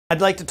I'd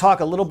like to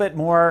talk a little bit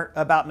more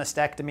about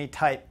mastectomy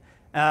type.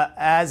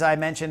 As I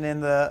mentioned in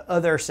the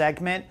other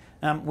segment,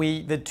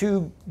 the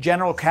two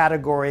general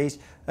categories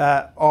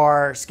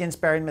are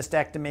skin-sparing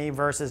mastectomy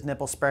versus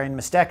nipple-sparing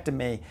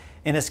mastectomy.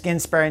 In a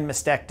skin-sparing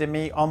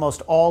mastectomy,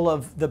 almost all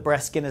of the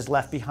breast skin is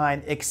left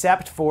behind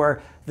except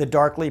for the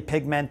darkly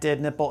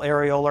pigmented nipple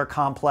areolar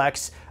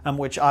complex,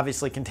 which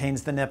obviously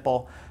contains the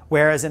nipple.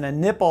 Whereas in a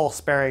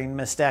nipple-sparing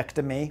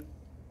mastectomy,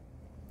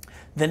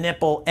 the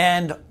nipple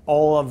and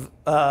all of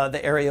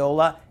the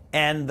areola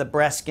and the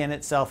breast skin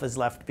itself is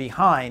left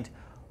behind.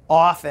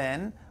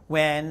 Often,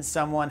 when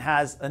someone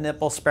has a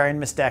nipple-sparing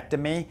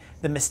mastectomy,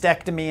 the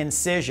mastectomy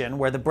incision,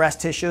 where the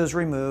breast tissue is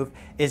removed,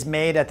 is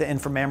made at the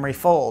inframammary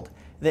fold.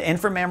 The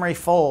inframammary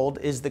fold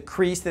is the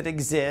crease that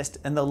exists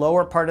in the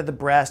lower part of the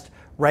breast,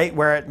 right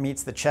where it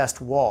meets the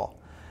chest wall.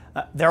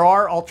 There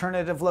are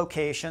alternative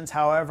locations,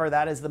 however,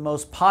 that is the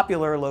most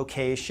popular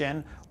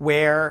location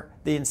where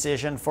the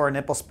incision for a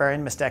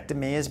nipple-sparing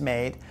mastectomy is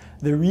made.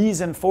 The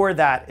reason for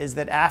that is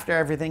that after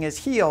everything is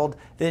healed,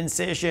 the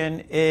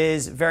incision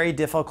is very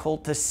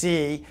difficult to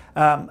see,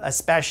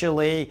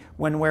 especially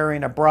when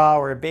wearing a bra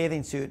or a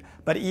bathing suit.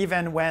 But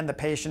even when the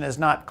patient is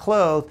not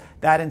clothed,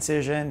 that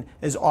incision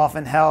is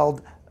often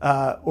held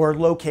or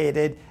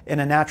located in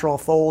a natural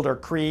fold or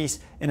crease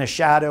in a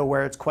shadow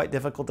where it's quite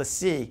difficult to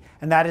see.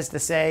 And that is to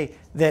say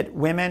that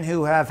women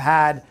who have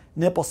had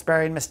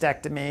nipple-sparing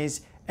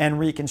mastectomies and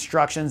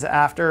reconstructions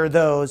after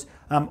those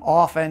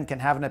often can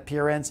have an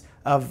appearance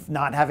of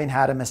not having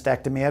had a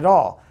mastectomy at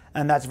all.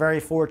 And that's very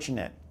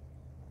fortunate.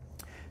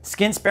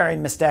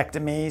 Skin-sparing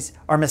mastectomies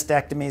are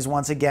mastectomies,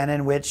 once again,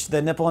 in which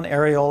the nipple and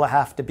areola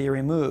have to be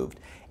removed.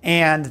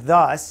 And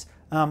thus,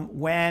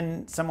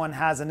 when someone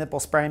has a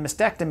nipple-sparing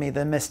mastectomy,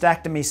 the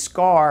mastectomy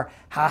scar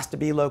has to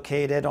be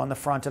located on the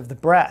front of the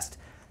breast.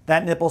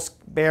 That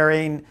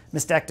nipple-sparing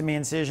mastectomy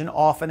incision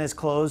often is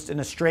closed in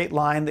a straight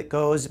line that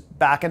goes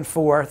back and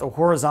forth or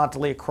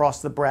horizontally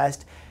across the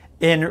breast.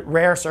 In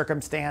rare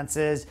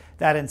circumstances,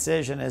 that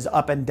incision is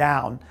up and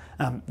down.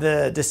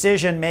 The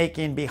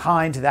decision-making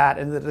behind that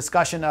and the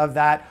discussion of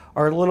that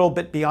are a little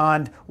bit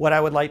beyond what I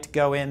would like to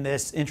go in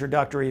this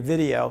introductory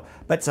video.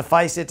 But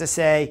suffice it to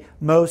say,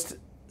 most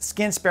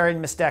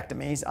skin-sparing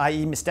mastectomies,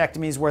 i.e.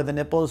 mastectomies where the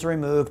nipple is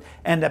removed,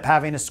 end up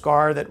having a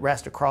scar that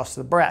rests across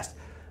the breast.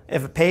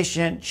 If a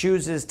patient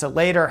chooses to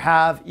later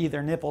have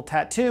either nipple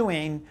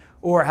tattooing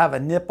or have a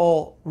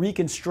nipple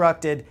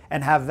reconstructed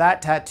and have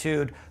that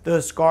tattooed,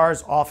 those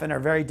scars often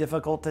are very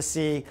difficult to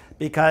see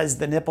because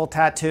the nipple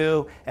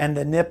tattoo and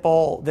the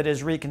nipple that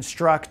is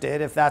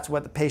reconstructed, if that's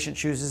what the patient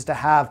chooses to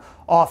have,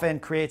 often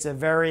creates a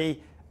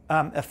very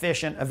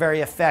efficient, a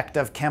very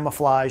effective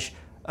camouflage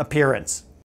appearance.